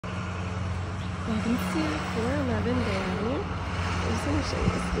Vacancy 411 Bay Avenue. I'm just going to show you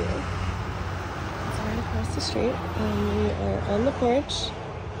this view. It's right across the street, and we are on the porch.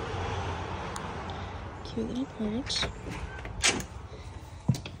 Cute little porch.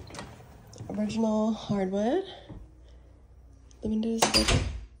 Original hardwood. The windows look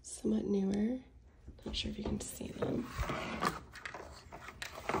somewhat newer. Not sure if you can see them.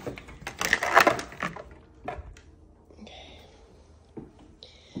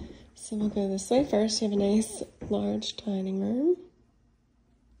 So we'll go this way first. You have a nice large dining room.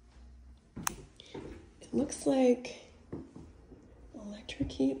 It looks like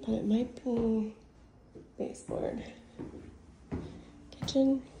electric heat, but it might be baseboard.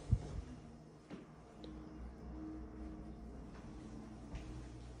 Kitchen.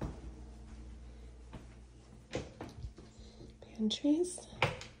 Pantries.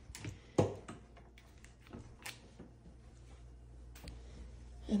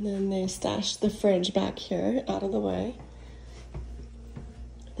 And then they stash the fridge back here, out of the way.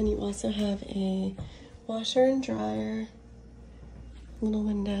 Then you also have a washer and dryer, little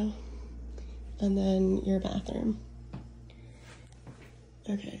window, and then your bathroom.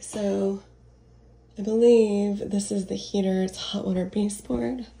 Okay, so I believe this is the heater. It's hot water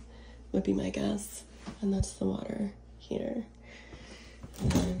baseboard, would be my guess. And that's the water heater.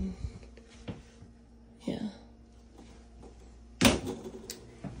 And then, yeah.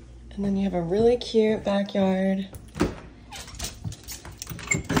 And then you have a really cute backyard.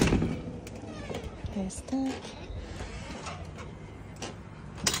 Nice deck.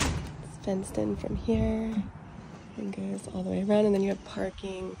 It's fenced in from here and goes all the way around, and then you have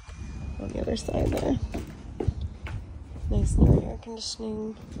parking on the other side there. Nice new air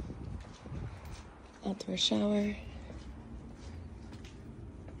conditioning. Outdoor shower.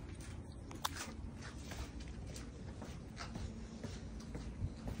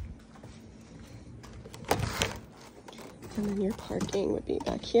 And then your parking would be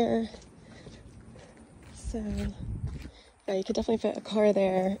back here. So, yeah, you could definitely fit a car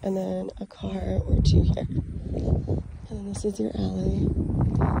there, and then a car or two here. And then this is your alley.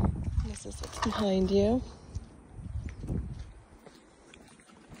 And this is what's behind you.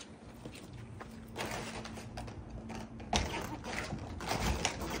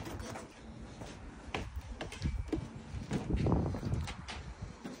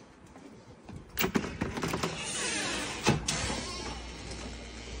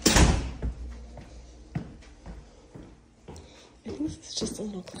 This is just a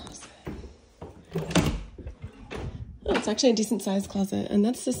little closet. Oh, it's actually a decent sized closet, and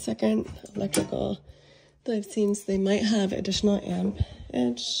that's the second electrical that I've seen, so they might have additional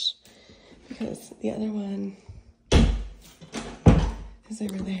ampage because the other one is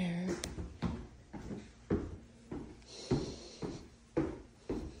over there.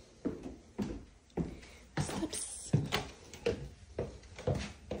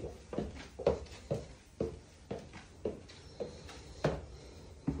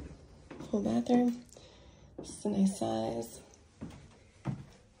 Full bathroom. This is a nice size.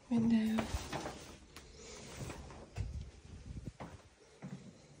 Window.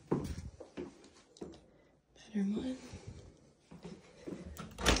 Bedroom one.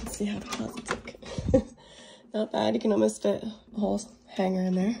 Let's see how the closets look. Not bad. You can almost fit a whole hanger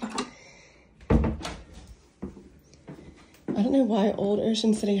in there. I don't know why old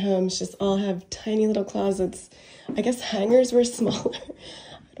Ocean City homes just all have tiny little closets. I guess hangers were smaller.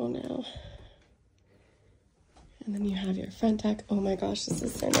 I don't know. And then you have your front deck. Oh my gosh, this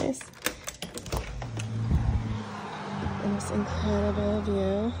is so nice. And this incredible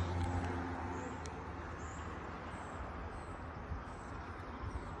view.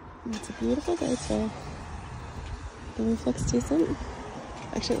 And it's a beautiful day today. The roof looks decent.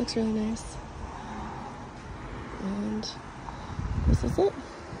 Actually, it looks really nice. And this is it.